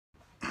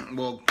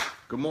Well,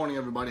 good morning,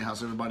 everybody.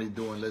 How's everybody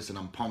doing? Listen,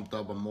 I'm pumped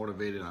up, I'm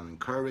motivated, I'm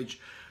encouraged.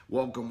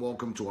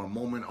 Welcome to our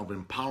moment of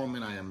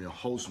empowerment. I am your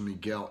host,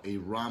 Miguel A.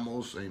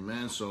 Ramos.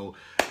 Amen. So,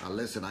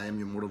 listen, I am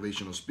your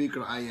motivational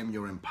speaker. I am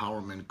your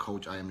empowerment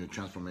coach. I am your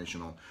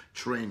transformational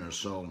trainer.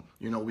 So,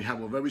 we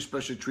have a very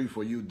special treat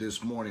for you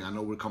this morning. I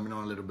know we're coming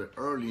on a little bit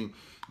early,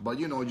 but,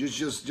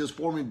 just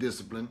forming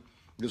discipline.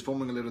 Just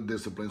forming a little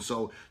discipline.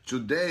 So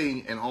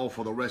today and all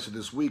for the rest of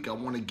this week, I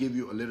want to give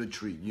you a little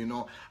treat.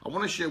 I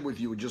want to share with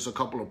you just a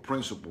couple of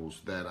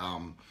principles that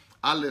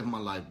I live my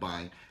life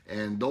by.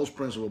 And those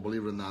principles,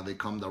 believe it or not, they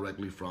come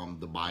directly from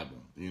the Bible.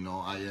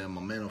 I am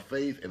a man of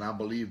faith, and I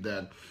believe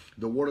that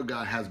the Word of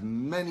God has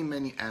many,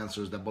 many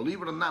answers that,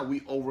 believe it or not,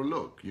 we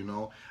overlook.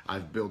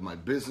 I've built my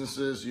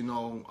businesses,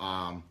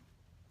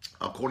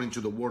 according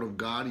to the Word of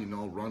God,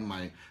 run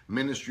my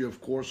ministry,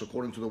 of course,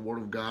 according to the Word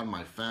of God,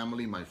 my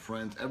family, my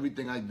friends,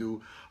 everything I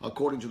do,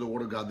 according to the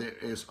Word of God. There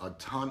is a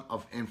ton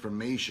of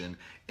information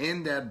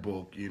in that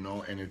book,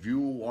 and if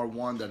you are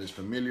one that is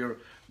familiar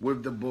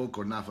with the book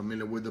or not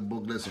familiar with the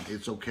book, listen,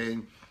 it's okay.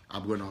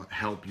 I'm going to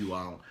help you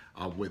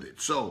out with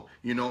it. So,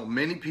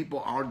 many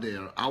people out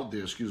there,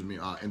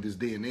 in this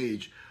day and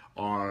age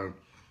are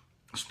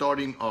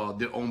starting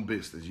their own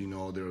business.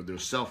 They're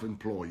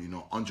self-employed,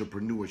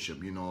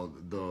 entrepreneurship.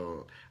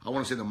 I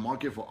want to say the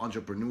market for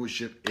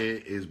entrepreneurship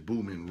is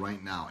booming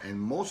right now. And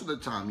most of the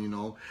time,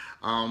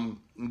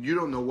 you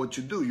don't know what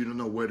to do. You don't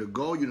know where to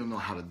go. You don't know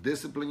how to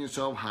discipline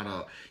yourself, how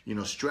to,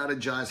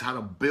 strategize, how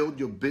to build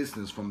your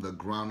business from the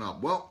ground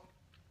up. Well,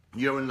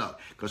 you're in luck,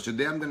 because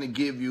today I'm going to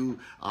give you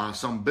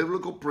some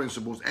biblical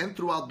principles, and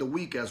throughout the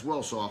week as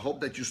well. So I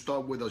hope that you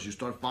start with us, you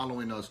start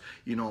following us,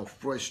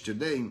 fresh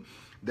today,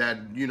 that,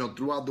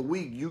 throughout the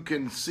week you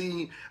can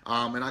see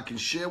and I can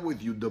share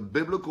with you the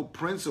biblical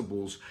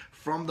principles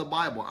from the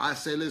Bible. I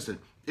say, listen,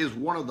 it's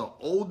one of the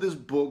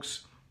oldest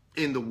books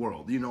in the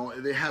world.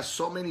 They have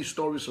so many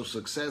stories of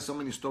success, so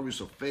many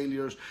stories of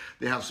failures.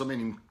 They have so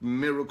many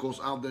miracles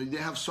out there. They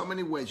have so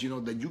many ways,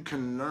 that you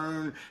can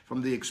learn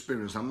from the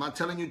experience. I'm not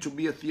telling you to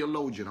be a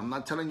theologian. I'm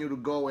not telling you to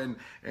go and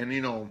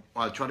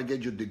try to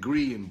get your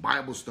degree in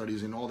Bible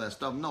studies and all that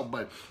stuff. No,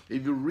 but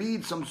if you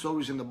read some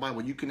stories in the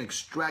Bible, you can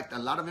extract a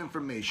lot of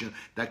information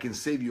that can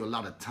save you a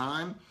lot of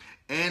time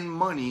and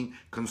money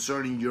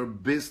concerning your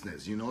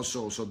business.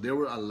 So there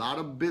were a lot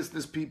of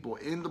business people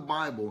in the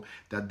Bible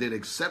that did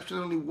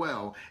exceptionally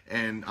well,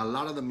 and a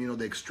lot of them,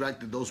 they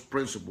extracted those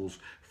principles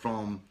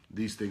from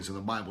these things in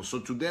the Bible. So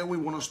today we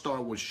want to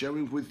start with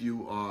sharing with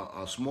you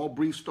a small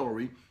brief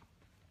story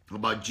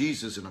about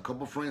Jesus and a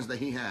couple of friends that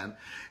he had,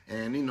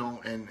 and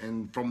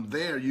and from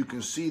there you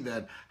can see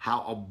that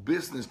how a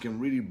business can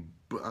really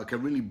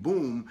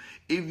boom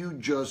if you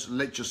just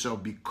let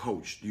yourself be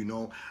coached.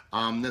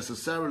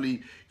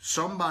 Necessarily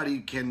somebody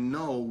can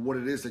know what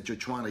it is that you're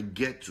trying to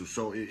get to.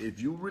 So if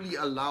you really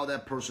allow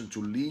that person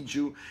to lead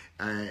you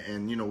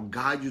and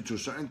guide you to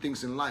certain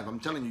things in life, I'm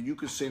telling you, you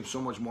can save so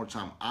much more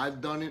time.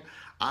 I've done it.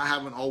 I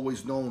haven't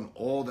always known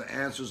all the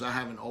answers. I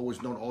haven't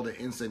always known all the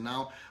ins and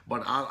outs,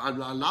 but I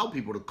allow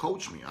people to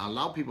coach me. I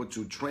allow people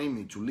to train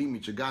me, to lead me,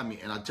 to guide me,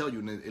 and I tell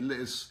you,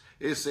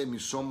 it saved me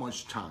so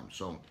much time.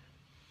 So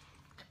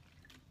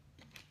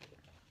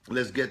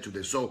let's get to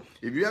this. So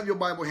if you have your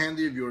Bible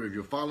handy, if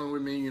you're following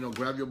with me,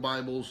 grab your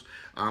Bibles.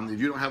 If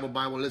you don't have a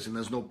Bible, listen,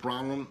 there's no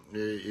problem.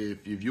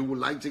 If you would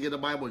like to get a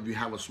Bible, if you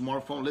have a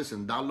smartphone,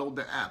 listen, download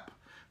the app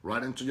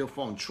right into your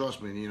phone.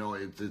 Trust me,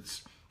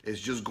 it's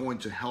just going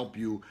to help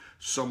you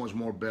so much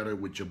more better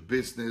with your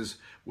business,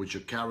 with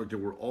your character,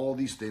 with all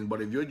these things.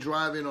 But if you're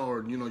driving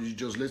or, you're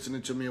just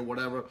listening to me or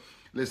whatever,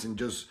 listen,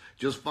 just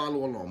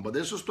follow along. But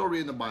there's a story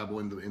in the Bible,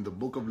 in the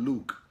book of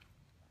Luke,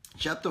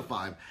 Chapter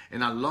 5,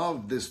 and I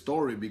love this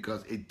story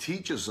because it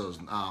teaches us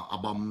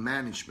about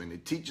management.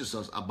 It teaches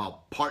us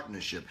about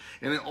partnership,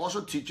 and it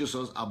also teaches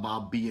us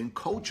about being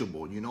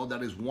coachable.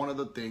 That is one of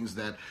the things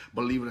that,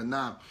 believe it or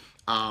not,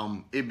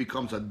 it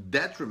becomes a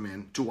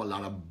detriment to a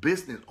lot of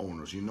business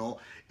owners.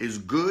 It's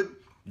good.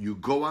 You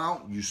go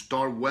out, you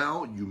start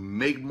well, you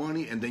make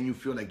money, and then you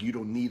feel like you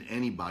don't need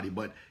anybody,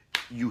 but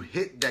you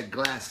hit that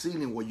glass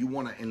ceiling where you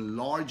want to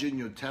enlarge in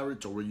your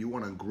territory, you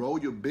want to grow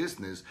your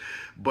business.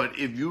 But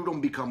if you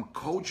don't become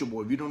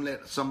coachable, if you don't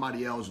let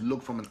somebody else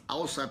look from an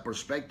outside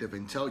perspective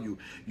and tell you,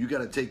 you got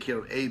to take care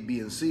of A, B,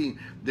 and C,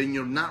 then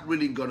you're not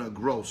really going to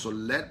grow. So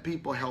let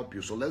people help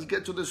you. So let's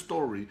get to the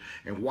story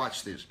and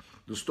watch this.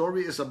 The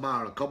story is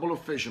about a couple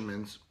of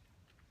fishermen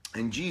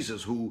and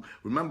Jesus, who,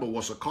 remember,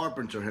 was a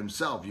carpenter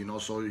himself,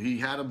 so he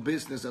had a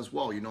business as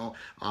well. His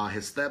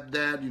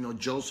stepdad,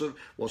 Joseph,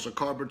 was a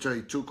carpenter.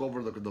 He took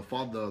over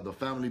the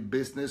family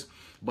business,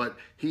 but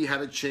he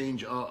had a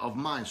change of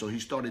mind, so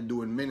he started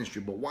doing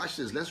ministry. But watch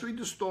this. Let's read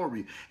the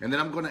story, and then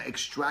I'm going to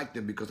extract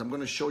it, because I'm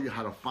going to show you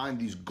how to find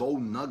these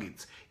gold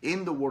nuggets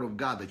in the Word of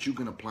God that you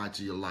can apply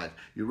to your life.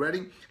 You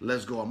ready?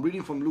 Let's go. I'm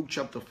reading from Luke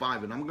chapter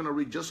 5, and I'm going to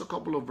read just a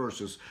couple of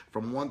verses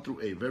from 1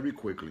 through 8 very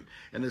quickly.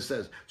 And it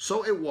says,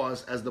 "So it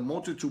was, as the the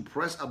multitude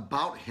pressed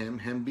about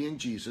him being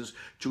Jesus,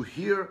 to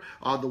hear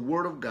the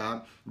word of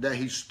God, that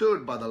he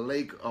stood by the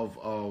lake of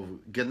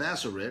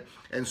Gennesaret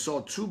and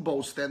saw two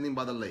boats standing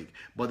by the lake.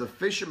 But the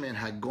fishermen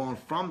had gone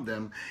from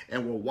them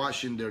and were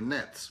washing their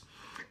nets.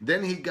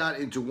 Then he got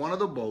into one of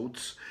the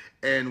boats,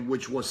 and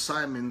which was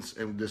Simon's,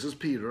 and this is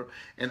Peter,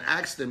 and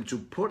asked them to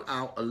put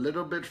out a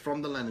little bit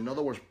from the land. In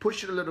other words,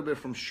 push it a little bit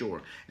from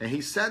shore. And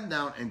he sat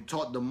down and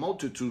taught the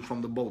multitude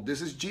from the boat.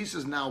 This is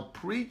Jesus now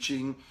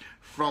preaching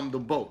from the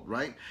boat,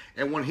 right?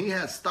 And when he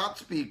had stopped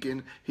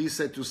speaking, he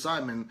said to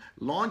Simon,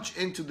 launch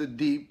into the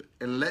deep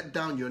and let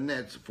down your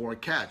nets for a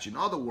catch. In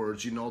other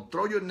words,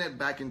 throw your net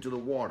back into the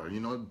water.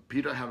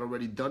 Peter had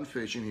already done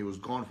fishing. He was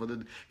done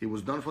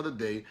for the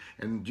day.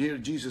 And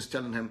Jesus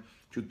telling him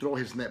to throw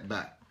his net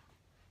back.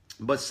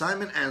 But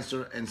Simon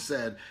answered and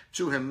said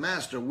to him,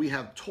 Master, we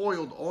have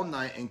toiled all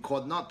night and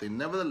caught nothing.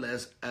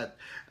 Nevertheless,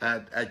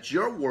 at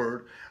your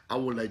word, I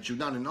will let you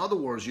down. In other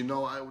words,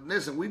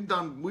 listen,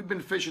 we've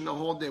been fishing the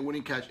whole day. We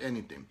didn't catch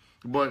anything.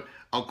 But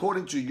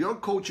according to your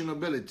coaching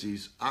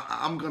abilities,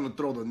 I'm going to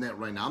throw the net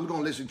right now. I'm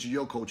going to listen to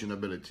your coaching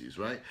abilities,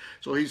 right?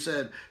 So he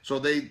said, so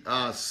they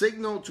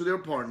signaled to their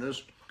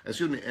partners,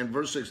 in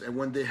verse 6, and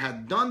when they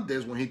had done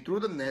this, when he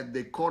threw the net,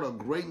 they caught a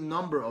great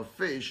number of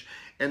fish,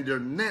 and their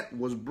net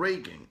was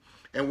breaking.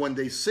 And when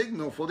they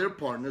signaled for their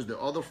partners, the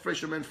other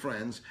fishermen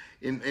friends,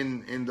 in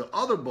the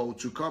other boat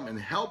to come and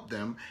help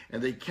them,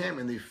 and they came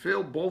and they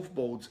filled both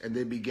boats, and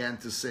they began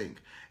to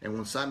sink. And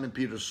when Simon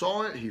Peter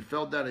saw it, he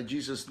fell down at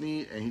Jesus'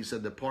 knee, and he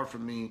said, Depart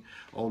from me,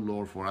 O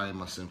Lord, for I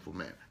am a sinful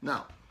man.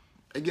 Now,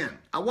 again,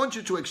 I want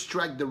you to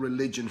extract the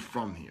religion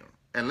from here,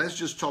 and let's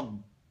just talk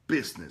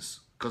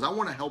business, because I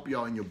want to help you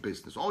out in your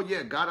business. Oh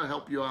yeah, God will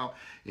help you out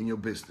in your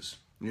business.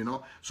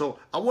 So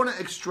I want to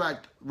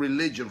extract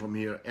religion from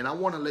here, and I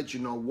want to let you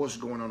know what's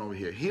going on over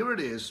here. Here it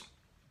is.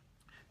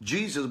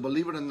 Jesus,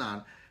 believe it or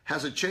not,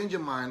 has a change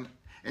of mind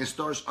and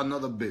starts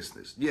another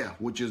business. Yeah,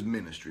 which is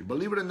ministry.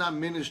 Believe it or not,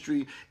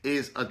 ministry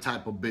is a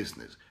type of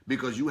business,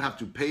 because you have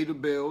to pay the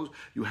bills.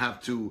 You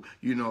have to,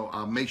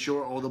 make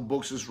sure all the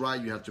books is right.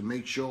 You have to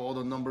make sure all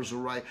the numbers are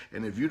right.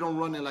 And if you don't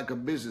run it like a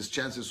business,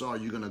 chances are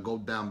you're going to go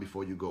down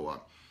before you go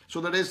up. So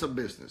that is a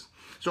business.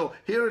 So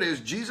here it is.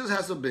 Jesus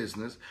has a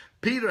business.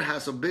 Peter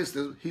has a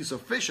business. He's a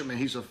fisherman.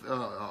 He's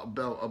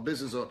a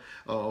business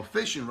of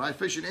fishing, right?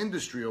 Fishing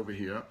industry over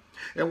here.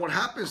 And what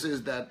happens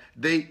is that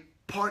they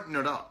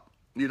partnered up.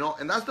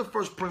 And that's the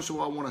first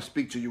principle I want to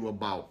speak to you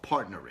about,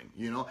 partnering.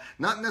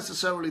 Not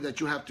necessarily that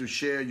you have to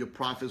share your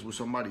profits with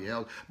somebody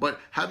else, but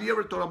have you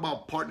ever thought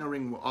about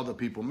partnering with other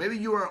people? Maybe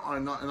you are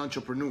an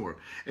entrepreneur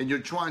and you're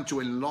trying to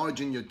enlarge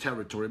in your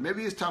territory.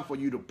 Maybe it's time for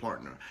you to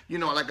partner.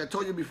 Like I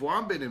told you before,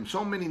 I've been in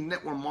so many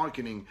network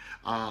marketing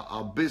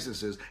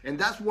businesses, and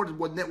that's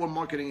what network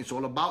marketing is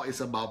all about.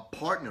 It's about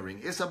partnering.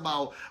 It's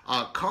about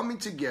coming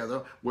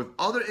together with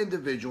other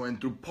individuals,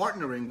 and through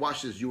partnering,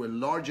 watch this, you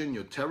enlarge in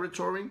your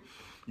territory.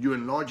 You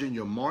enlarge in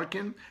your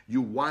market, you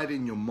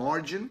widen your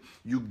margin,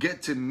 you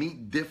get to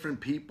meet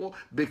different people.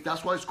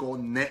 That's why it's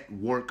called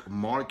network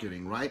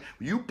marketing, right?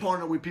 You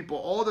partner with people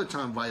all the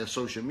time via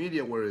social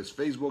media, whether it's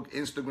Facebook,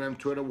 Instagram,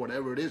 Twitter,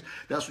 whatever it is.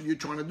 That's what you're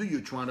trying to do.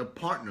 You're trying to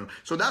partner.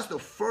 So that's the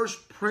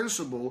first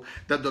principle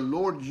that the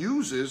Lord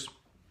uses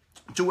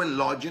to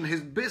enlarge in his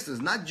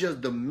business, not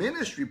just the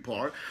ministry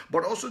part,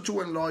 but also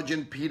to enlarge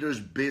in Peter's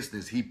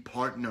business. He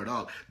partnered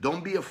up.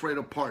 Don't be afraid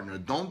of partner.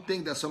 Don't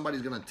think that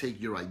somebody's going to take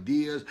your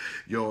ideas,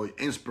 your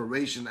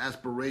inspiration,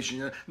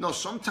 aspiration. No,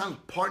 sometimes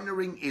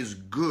partnering is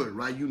good,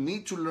 right? You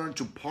need to learn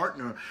to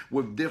partner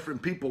with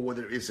different people,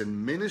 whether it's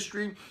in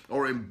ministry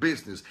or in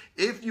business.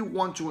 If you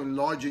want to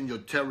enlarge in your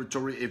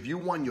territory, if you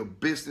want your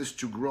business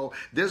to grow,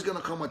 there's going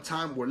to come a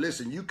time where,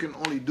 listen, you can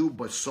only do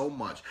but so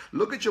much.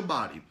 Look at your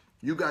body.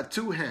 You got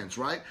two hands,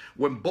 right?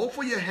 When both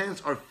of your hands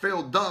are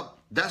filled up,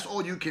 that's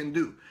all you can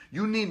do.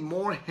 You need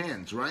more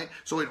hands, right?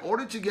 So in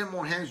order to get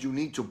more hands, you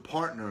need to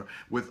partner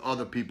with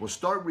other people.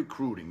 Start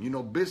recruiting.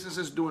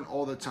 Businesses do it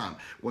all the time.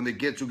 When they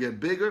get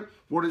bigger,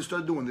 what do they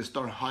start doing? They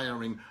start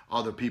hiring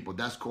other people.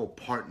 That's called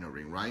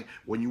partnering, right?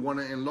 When you want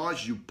to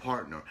enlarge, you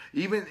partner.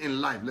 Even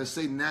in life, let's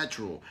say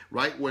natural,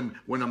 right? When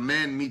a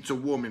man meets a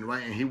woman,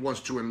 right, and he wants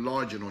to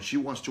enlarge it, or she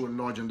wants to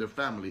enlarge in their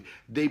family,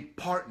 they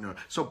partner.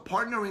 So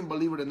partnering,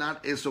 believe it or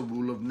not, is a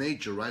rule of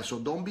nature, right? So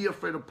don't be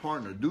afraid of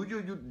partner. Do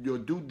your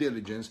due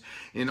diligence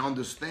and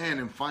understand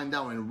and find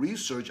out and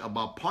research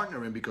about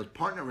partnering, because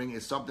partnering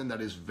is something that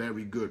is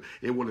very good.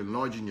 It will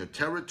enlarge in your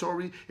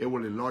territory. It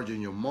will enlarge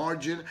in your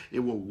margin. It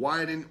will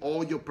widen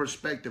all your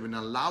perspective and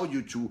allow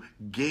you to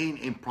gain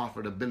in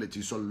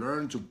profitability. So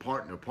learn to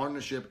partner.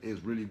 Partnership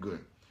is really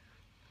good.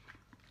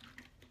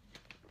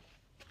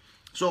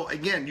 So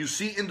again, you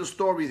see in the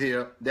story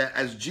here that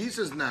as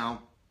Jesus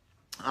now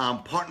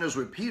partners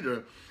with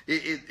Peter,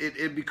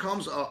 it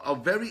becomes a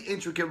very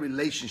intricate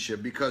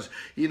relationship, because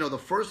the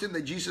first thing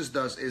that Jesus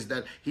does is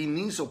that he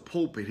needs a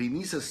pulpit, he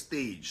needs a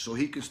stage so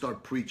he can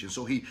start preaching.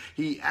 So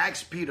he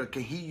asks Peter,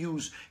 can he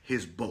use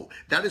his boat?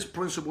 That is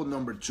principle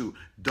number 2.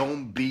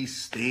 Don't be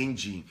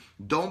stingy.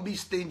 Don't be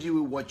stingy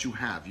with what you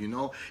have.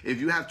 If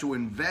you have to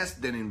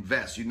invest, then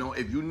invest.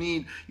 If you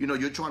need,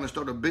 you're trying to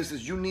start a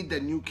business, you need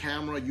that new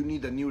camera, you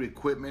need the new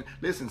equipment.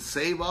 Listen,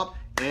 save up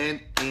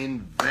and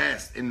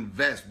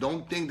invest.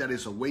 Don't think that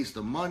it's a waste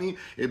of money.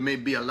 It may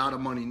be a lot of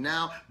money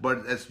now,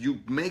 but as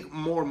you make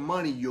more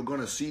money, you're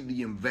going to see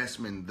the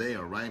investment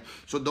there, right?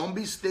 So don't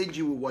be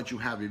stingy with what you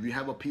have. If you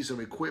have a piece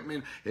of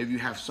equipment, if you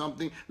have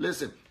something,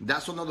 listen,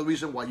 that's another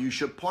reason why you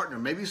should partner.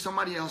 Maybe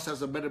somebody else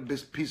has a better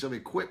piece of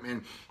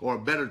equipment or a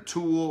better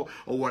tool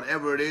or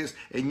whatever it is,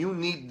 and you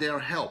need their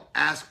help.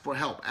 Ask for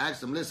help.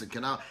 Ask them, listen,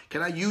 can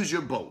I use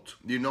your boat?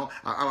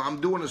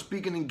 I'm doing a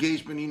speaking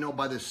engagement,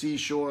 by the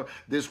seashore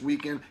this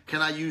weekend.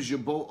 Can I use your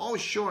boat? Oh,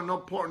 sure, no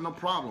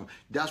problem.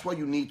 That's why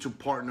you need to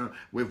partner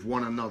with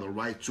one another,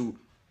 right? To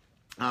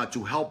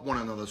help one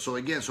another. So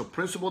again,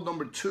 principle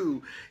number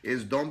 2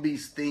 is don't be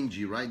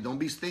stingy, right? Don't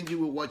be stingy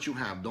with what you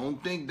have.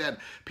 Don't think that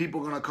people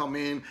are gonna come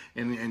in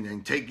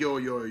and take your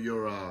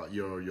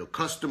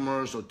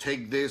customers, or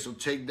take this or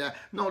take that.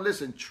 No,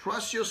 listen,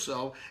 trust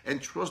yourself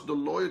and trust the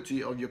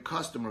loyalty of your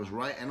customers,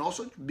 right? And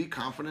also be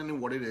confident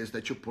in what it is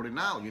that you're putting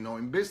out,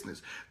 in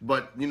business.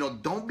 But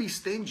don't be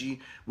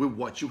stingy with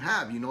what you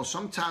have.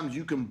 Sometimes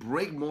you can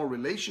break more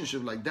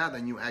relationships like that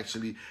than you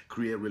actually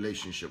create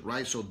relationship,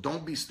 right? So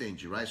don't be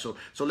stingy, right?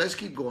 So let's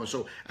keep going.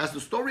 So as the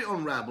story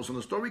unravels and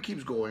the story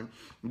keeps going,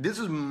 this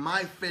is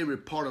my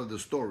favorite part of the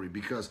story,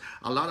 because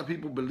a lot of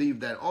people believe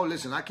that, oh,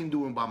 listen, I can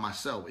do it by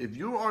myself. If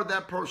you are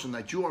that person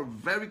that you are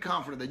very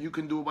confident that you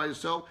can do it by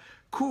yourself,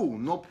 cool,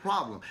 no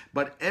problem.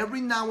 But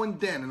every now and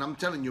then, and I'm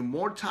telling you,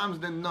 more times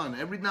than none,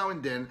 every now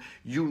and then,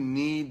 you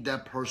need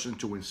that person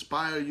to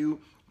inspire you,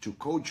 to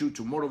coach you,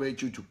 to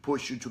motivate you, to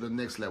push you to the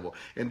next level.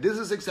 And this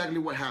is exactly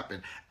what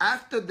happened.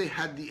 After they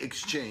had the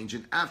exchange,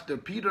 and after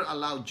Peter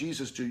allowed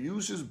Jesus to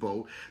use his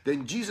boat,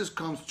 then Jesus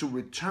comes to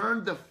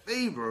return the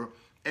favor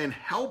and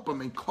help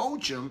him and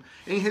coach him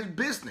in his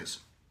business.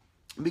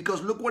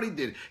 Because look what he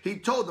did. He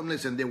told them,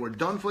 listen, they were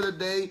done for the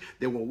day.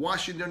 They were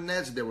washing their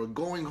nets. They were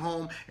going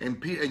home.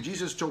 And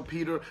Jesus told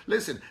Peter,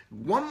 listen,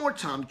 one more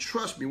time,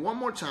 trust me, one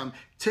more time,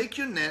 take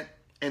your net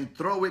and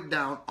throw it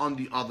down on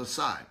the other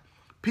side.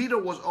 Peter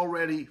was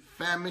already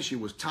famished. He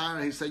was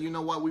tired. He said, you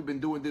know what? We've been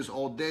doing this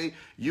all day.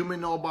 You may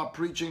know about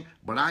preaching,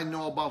 but I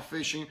know about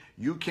fishing.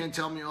 You can't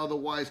tell me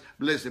otherwise.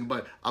 Listen,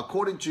 but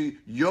according to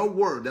your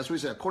word, that's what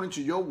he said, according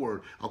to your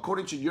word,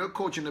 according to your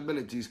coaching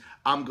abilities,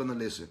 I'm going to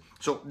listen.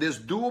 So there's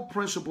dual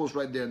principles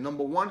right there.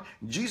 Number 1,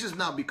 Jesus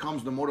now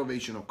becomes the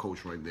motivational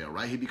coach right there,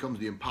 right? He becomes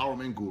the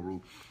empowerment guru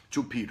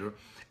to Peter.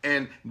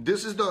 And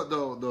this is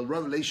the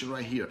revelation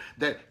right here,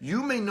 that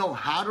you may know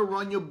how to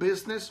run your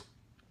business,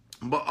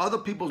 but other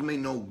people may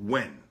know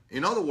when.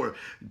 In other words,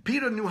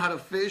 Peter knew how to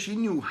fish. He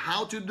knew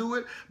how to do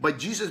it, but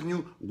Jesus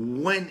knew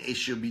when it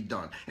should be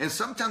done. And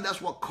sometimes that's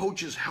what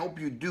coaches help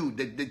you do.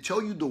 They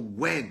tell you the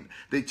when.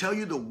 They tell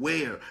you the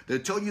where. They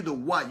tell you the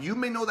what. You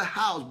may know the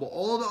hows, but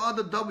all the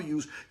other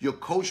W's, your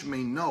coach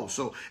may know.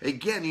 So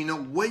again,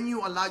 when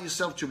you allow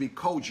yourself to be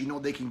coached,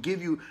 they can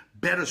give you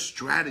better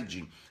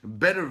strategy,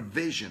 better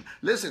vision.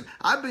 Listen,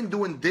 I've been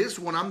doing this,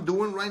 what I'm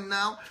doing right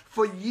now,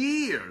 for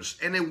years.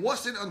 And it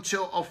wasn't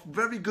until a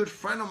very good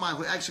friend of mine,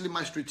 who actually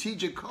my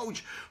strategic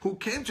coach, who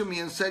came to me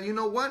and said, you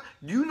know what?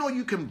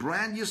 You can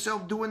brand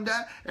yourself doing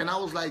that? And I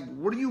was like,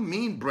 what do you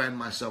mean brand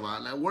myself?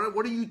 Like,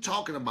 what are you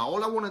talking about?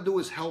 All I want to do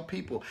is help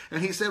people.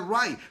 And he said,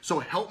 right. So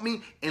help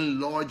me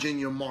enlarge in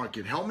your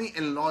market. Help me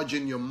enlarge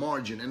in your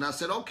margin. And I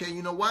said, okay,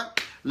 you know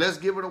what? Let's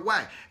give it a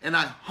whack. And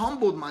I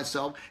humbled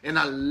myself and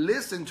I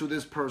listened to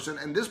this person,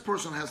 and this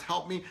person has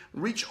helped me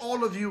reach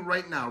all of you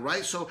right now,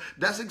 right? So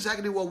that's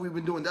exactly what we've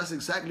been doing. That's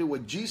exactly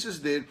what Jesus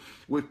did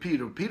with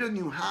Peter. Peter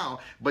knew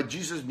how, but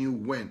Jesus knew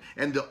when.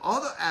 And the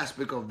other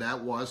aspect of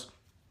that was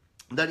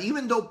that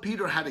even though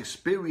Peter had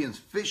experience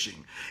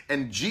fishing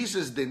and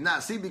Jesus did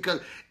not, see,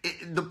 because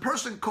the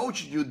person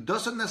coaching you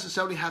doesn't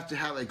necessarily have to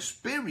have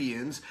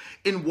experience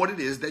in what it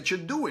is that you're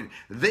doing.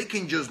 They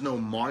can just know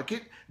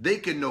market, they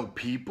can know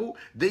people,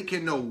 they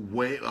can know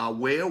where,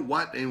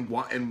 what, and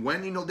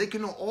when, they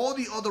can know all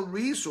the other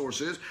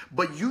resources,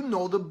 but you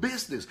know the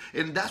business.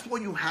 And that's why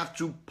you have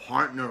to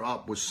partner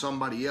up with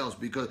somebody else,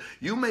 because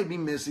you may be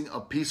missing a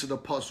piece of the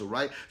puzzle,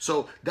 right?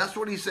 So that's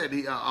what he said.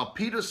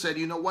 Peter said,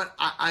 you know what,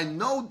 I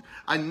know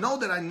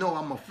that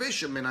I'm a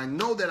fisherman. I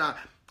know that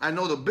I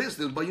know the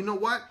business, but you know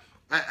what?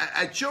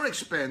 At your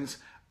expense,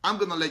 I'm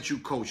going to let you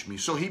coach me.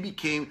 So he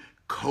became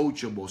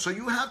coachable. So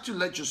you have to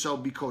let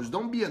yourself be coached.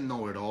 Don't be a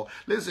know-it-all.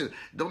 Listen,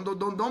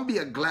 don't be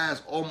a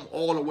glass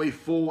all the way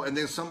full and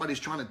then somebody's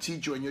trying to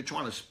teach you and you're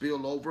trying to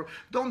spill over.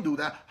 Don't do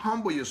that.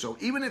 Humble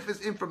yourself. Even if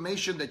it's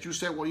information that you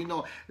say,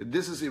 well,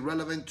 this is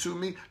irrelevant to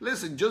me.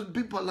 Listen, just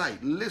be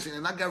polite. Listen,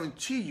 and I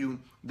guarantee you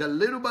that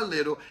little by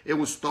little, it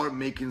will start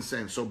making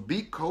sense. So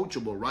be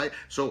coachable, right?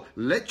 So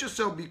let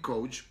yourself be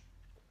coached.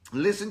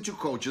 Listen to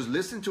coaches,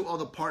 listen to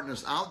other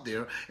partners out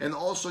there, and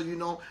also,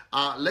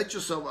 let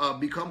yourself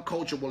become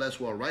coachable as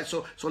well, right?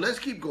 So let's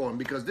keep going,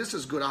 because this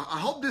is good. I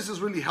hope this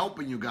is really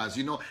helping you guys.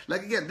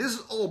 Like, again, this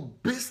is all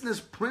business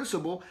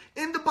principle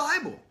in the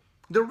Bible.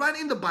 They're right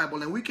in the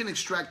Bible, and we can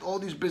extract all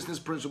these business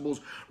principles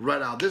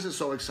right out. This is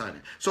so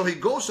exciting. So he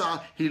goes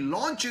out, he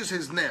launches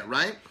his net,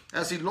 right?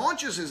 As he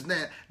launches his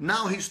net,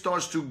 now he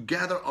starts to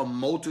gather a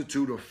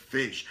multitude of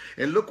fish.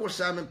 And look what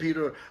Simon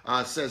Peter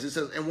says. He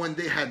says, and when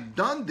they had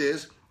done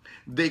this,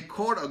 they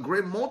caught a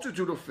great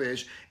multitude of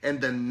fish,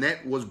 and the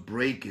net was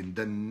breaking.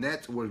 The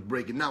net was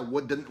breaking. Now,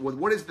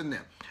 what is the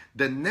net?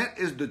 The net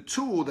is the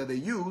tool that they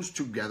use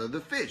to gather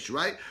the fish,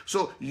 right?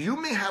 So you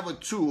may have a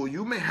tool,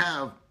 you may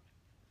have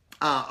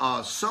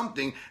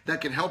something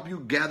that can help you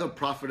gather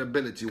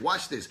profitability.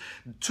 Watch this.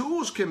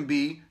 Tools can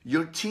be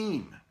your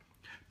team.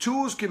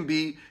 Tools can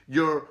be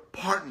your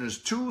partners.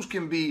 Tools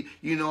can be,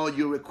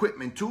 your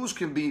equipment. Tools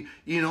can be,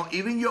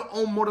 even your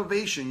own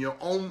motivation, your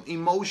own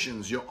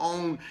emotions, your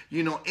own,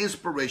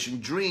 inspiration,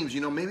 dreams.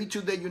 Maybe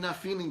today you're not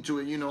feeling to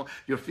it.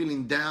 You're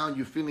feeling down.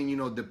 You're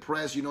feeling,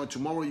 depressed.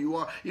 Tomorrow you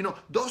are.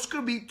 Those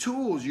could be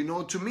tools.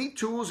 To me,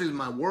 tools is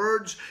my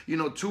words.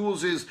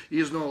 Tools is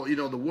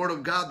the word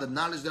of God, the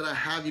knowledge that I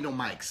have.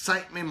 My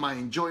excitement, my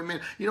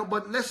enjoyment.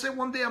 But let's say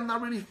one day I'm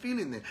not really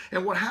feeling it,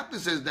 and what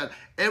happens is that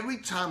every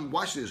time,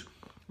 watch this.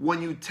 When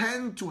you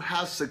tend to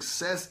have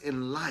success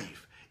in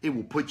life, it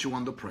will put you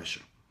under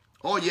pressure.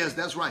 Oh, yes,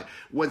 that's right.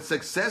 When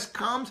success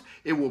comes,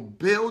 it will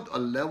build a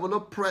level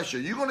of pressure.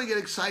 You're going to get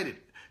excited.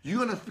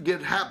 You're going to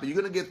get happy. You're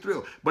going to get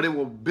thrilled. But it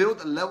will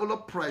build a level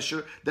of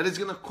pressure that is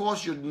going to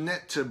cause your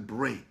net to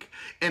break.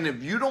 And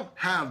if you don't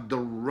have the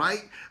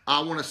right,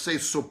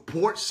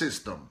 support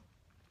system,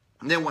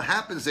 then what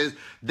happens is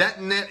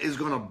that net is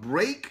going to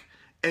break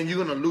and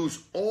you're going to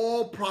lose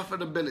all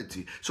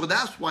profitability. So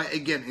that's why,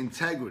 again,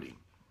 integrity,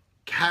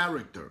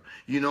 character,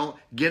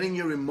 getting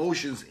your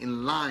emotions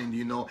in line,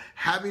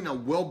 having a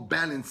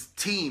well-balanced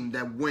team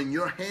that when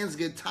your hands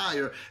get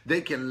tired,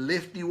 they can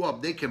lift you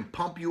up, they can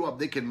pump you up,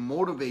 they can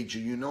motivate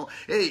you,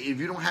 Hey, if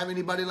you don't have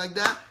anybody like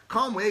that,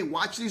 come, hey,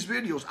 watch these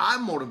videos. I'll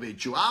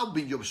motivate you. I'll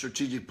be your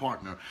strategic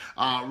partner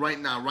right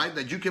now, right?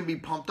 That you can be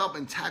pumped up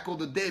and tackle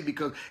the day,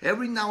 because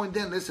every now and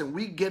then, listen,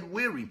 we get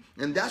weary.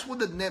 And that's what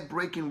the net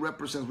breaking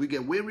represents. We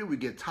get weary, we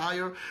get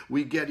tired,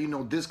 we get,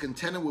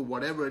 discontented with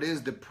whatever it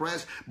is,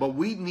 depressed, but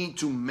we need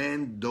to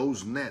mend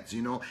those nets,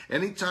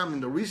 Anytime,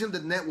 and the reason the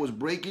net was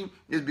breaking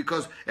is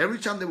because every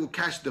time they would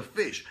catch the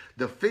fish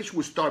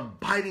would start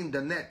biting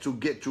the net to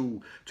get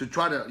to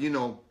try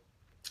to,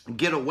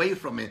 get away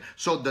from it.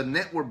 So the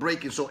net were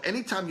breaking. So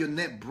anytime your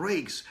net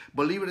breaks,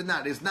 believe it or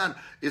not, it's not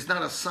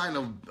a sign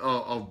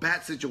of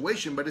bad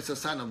situation, but it's a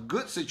sign of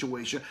good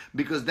situation,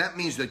 because that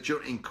means that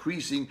you're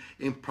increasing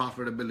in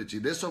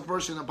profitability. There's a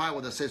verse in the Bible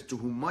that says, to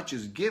whom much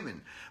is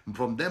given,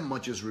 from them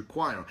much is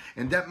required.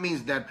 And that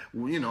means that,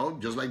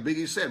 just like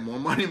Biggie said, more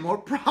money, more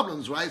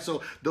problems, right?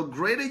 So the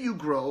greater you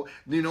grow,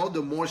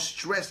 the more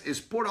stress is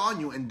put on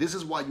you. And this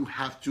is why you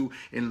have to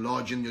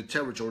enlarge in your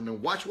territory. And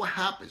then watch what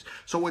happens.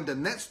 So when the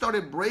net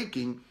started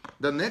breaking,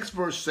 the next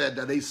verse said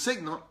that they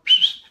signal,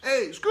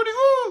 hey,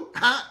 scooty-woo,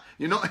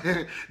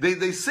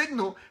 they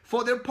signal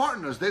for their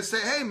partners. They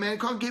say, hey, man,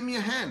 come give me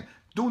a hand.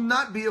 Do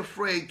not be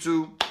afraid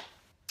to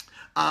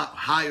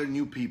hire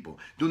new people.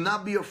 Do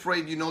not be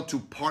afraid, to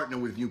partner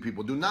with new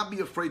people. Do not be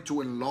afraid to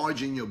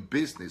enlarge in your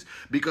business,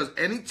 because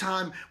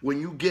anytime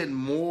when you get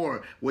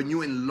more, when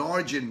you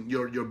enlarge in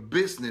your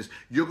business,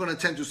 you're going to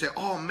tend to say,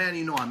 oh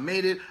man, I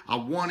made it. I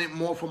want it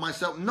more for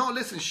myself. No,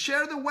 listen,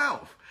 share the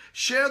wealth.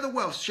 Share the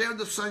wealth, share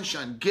the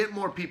sunshine, get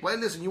more people. Hey,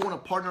 listen, you want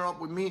to partner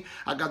up with me?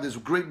 I got this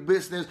great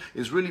business.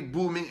 It's really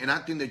booming, and I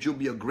think that you'll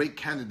be a great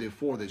candidate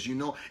for this.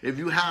 If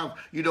you have,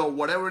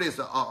 whatever it is,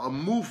 a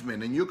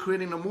movement, and you're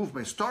creating a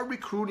movement, start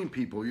recruiting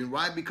people,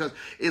 right? Because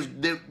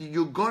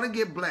you're going to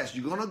get blessed.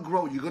 You're going to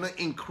grow. You're going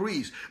to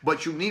increase,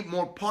 but you need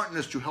more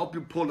partners to help you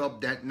pull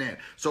up that net.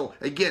 So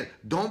again,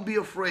 don't be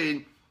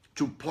afraid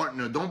to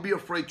partner. Don't be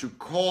afraid to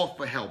call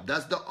for help.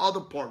 That's the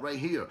other part right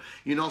here.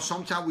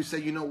 Sometimes we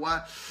say,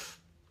 what?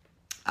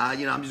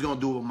 I'm just going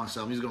to do it with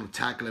myself. I'm just going to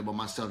tackle it by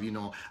myself.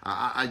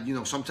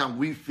 Sometimes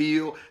we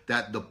feel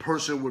that the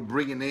person we're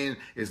bringing in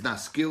is not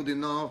skilled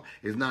enough,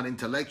 is not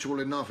intellectual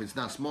enough, it's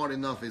not smart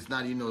enough, it's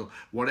not,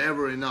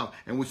 whatever enough.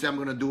 And we say, I'm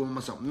going to do it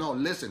myself. No,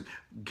 listen,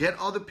 get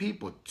other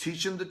people,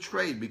 teach them the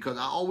trade, because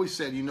I always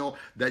said,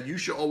 that you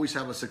should always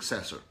have a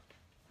successor.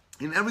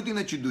 In everything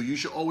that you do, you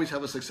should always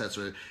have a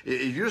successor.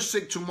 If you're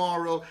sick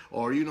tomorrow,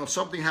 or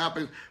something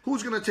happens,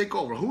 who's going to take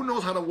over? Who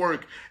knows how to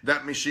work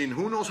that machine?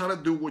 Who knows how to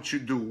do what you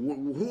do?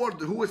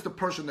 Who is the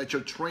person that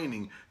you're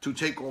training to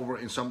take over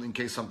in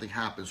case something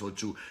happens, or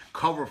to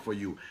cover for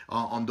you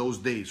on those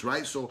days,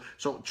 right? So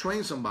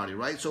train somebody,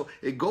 right? So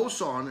it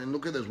goes on, and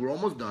look at this. We're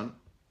almost done.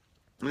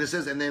 And it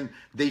says, and then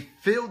they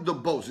filled the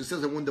boats. It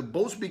says that when the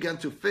boats began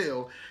to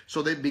fill,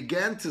 so they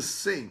began to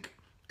sink.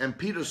 And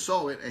Peter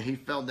saw it, and he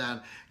fell down,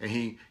 and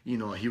he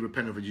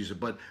repented for Jesus.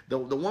 But the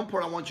one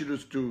part I want you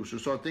to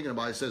start thinking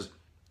about, it says,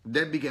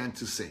 they began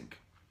to sink.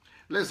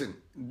 Listen,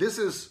 this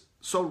is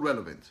so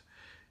relevant.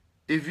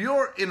 if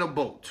you're in a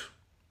boat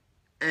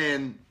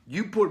and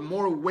you put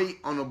more weight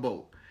on a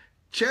boat,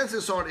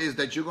 chances are is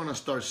that you're going to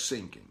start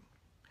sinking.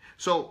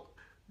 So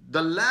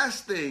the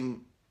last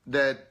thing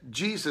that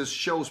Jesus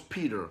shows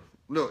Peter,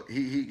 look,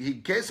 he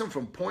gets him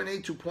from point A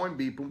to point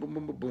B, boom, boom,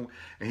 boom, boom, boom,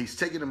 and he's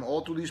taking him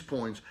all through these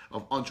points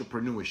of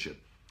entrepreneurship.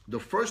 The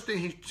first thing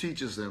he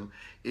teaches them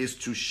is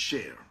to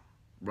share,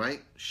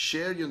 right?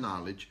 Share your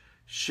knowledge,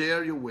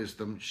 share your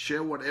wisdom,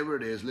 share whatever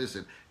it is.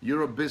 Listen,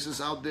 you're a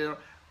business out there.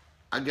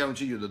 I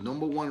guarantee you the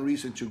number one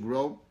reason to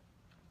grow,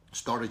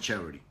 start a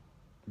charity,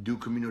 do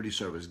community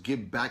service,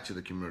 give back to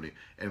the community,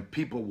 and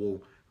people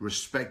will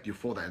respect you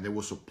for that, and they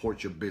will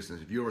support your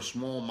business. If you're a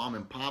small mom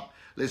and pop,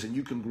 listen,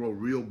 you can grow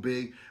real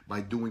big by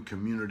doing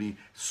community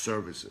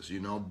services. You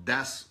know,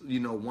 that's,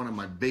 you know, one of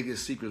my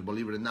biggest secrets,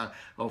 believe it or not,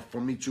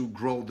 for me to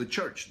grow the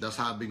church. That's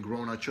how I've been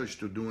growing our church,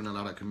 through doing a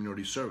lot of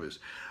community service.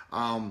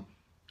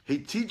 He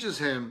teaches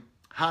him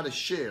how to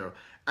share.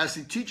 As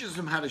he teaches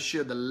him how to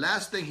share, the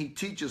last thing he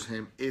teaches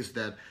him is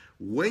that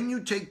when you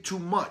take too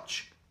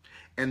much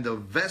and the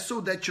vessel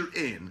that you're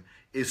in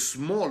is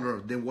smaller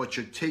than what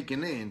you're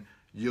taking in,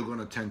 you're going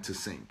to tend to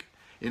sink.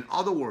 In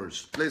other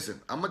words, listen,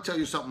 I'm going to tell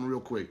you something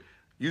real quick.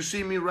 You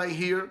see me right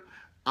here.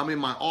 I'm in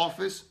my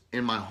office,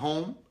 in my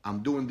home.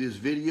 I'm doing these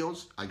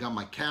videos. I got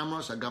my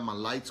cameras. I got my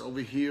lights over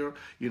here.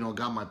 You know,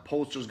 got my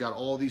posters, got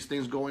all these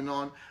things going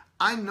on.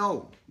 I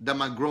know that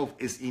my growth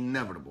is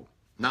inevitable.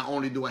 Not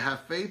only do I have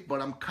faith,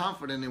 but I'm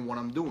confident in what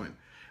I'm doing.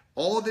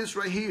 All this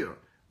right here,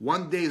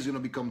 one day is going to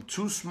become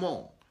too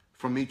small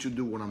for me to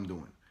do what I'm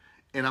doing.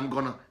 And I'm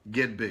going to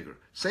get bigger.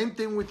 Same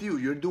thing with you.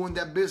 You're doing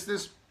that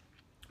business.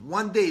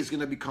 One day it's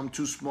going to become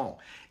too small.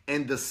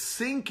 And the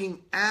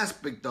sinking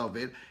aspect of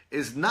it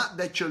is not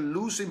that you're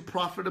losing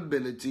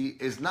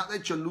profitability. It's not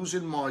that you're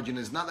losing margin.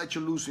 It's not that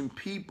you're losing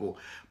people.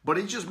 But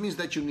it just means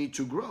that you need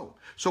to grow.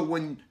 So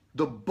when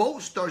the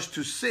boat starts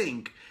to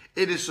sink,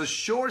 it is a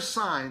sure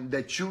sign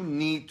that you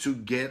need to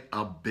get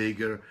a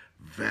bigger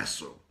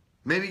vessel.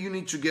 Maybe you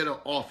need to get an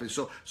office.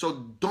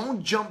 So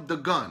don't jump the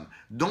gun.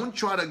 Don't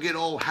try to get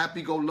all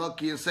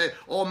happy-go-lucky and say,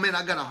 oh, man,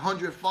 I got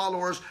 100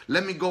 followers.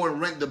 Let me go and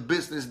rent the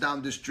business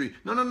down the street.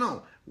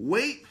 No.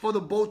 Wait for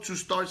the boat to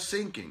start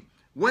sinking.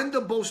 When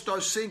the boat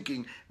starts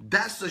sinking,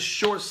 that's a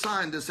sure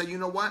sign to say, you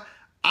know what?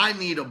 I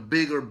need a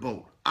bigger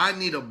boat. I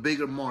need a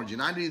bigger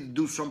margin. I need to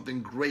do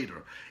something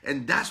greater.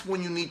 And that's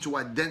when you need to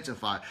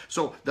identify.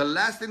 So the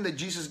last thing that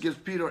Jesus gives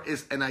Peter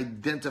is an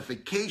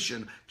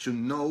identification to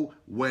know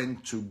when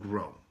to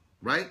grow.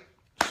 Right?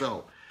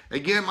 So,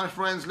 again, my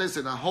friends,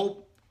 listen, I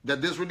hope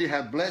that this really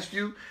has blessed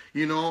you.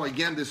 You know,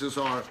 again, this is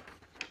our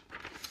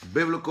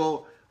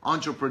biblical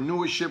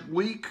entrepreneurship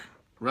week,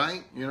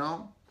 right? You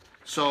know,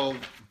 so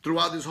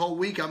throughout this whole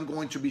week, I'm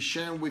going to be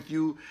sharing with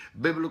you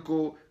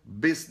biblical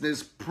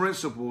business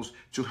principles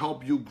to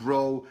help you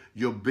grow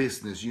your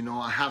business. You know,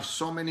 I have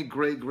so many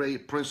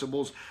great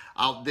principles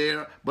out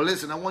there. But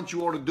listen, I want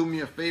you all to do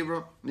me a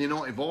favor. You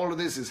know, if all of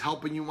this is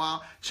helping you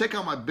out, check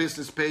out my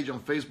business page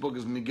on Facebook.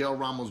 It's Miguel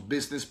Ramos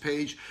business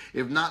page.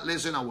 If not,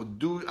 listen, I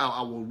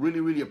will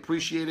really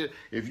appreciate it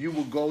if you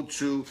will go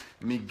to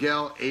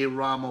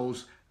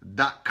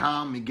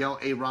MiguelARamos.com,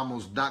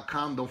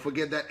 MiguelARamos.com. Don't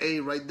forget that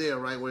A right there,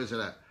 right? Where is it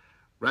at?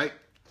 Right?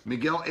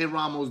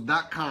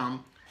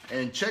 MiguelARamos.com.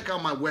 And check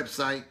out my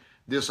website.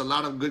 There's a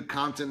lot of good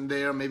content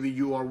there. Maybe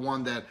you are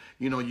one that,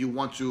 you know, you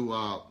want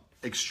to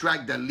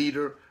extract that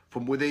leader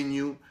from within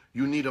you.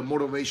 You need a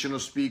motivational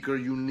speaker.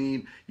 You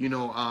need, you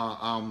know,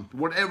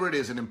 whatever it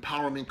is, an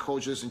empowerment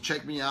coach. And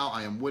check me out.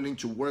 I am willing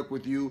to work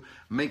with you.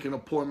 Make an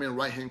appointment,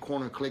 right-hand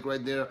corner, click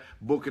right there,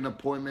 book an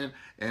appointment,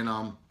 and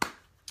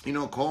you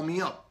know, call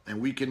me up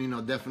and we can, you know,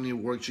 definitely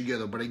work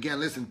together. But again,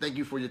 listen, thank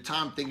you for your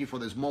time. Thank you for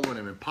this moment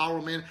of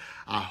empowerment.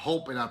 I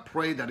hope and I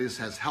pray that this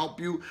has helped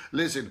you.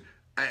 Listen,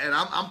 and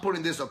I'm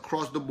putting this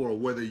across the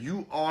board, whether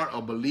you are a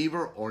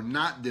believer or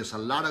not, there's a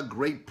lot of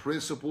great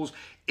principles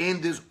in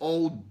this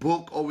old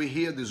book over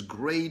here, this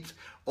great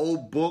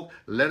old book.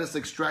 Let us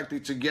extract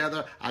it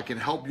together. I can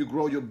help you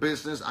grow your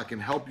business. I can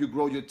help you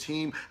grow your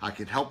team. I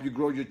can help you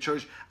grow your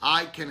church.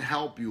 I can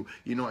help you,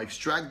 you know,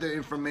 extract the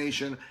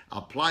information,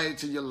 apply it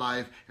to your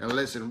life, and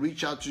listen,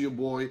 reach out to your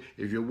boy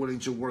if you're willing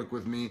to work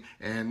with me.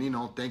 And, you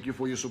know, thank you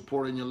for your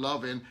support and your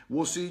love, and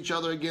we'll see each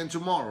other again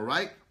tomorrow,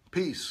 right?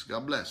 Peace.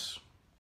 God bless.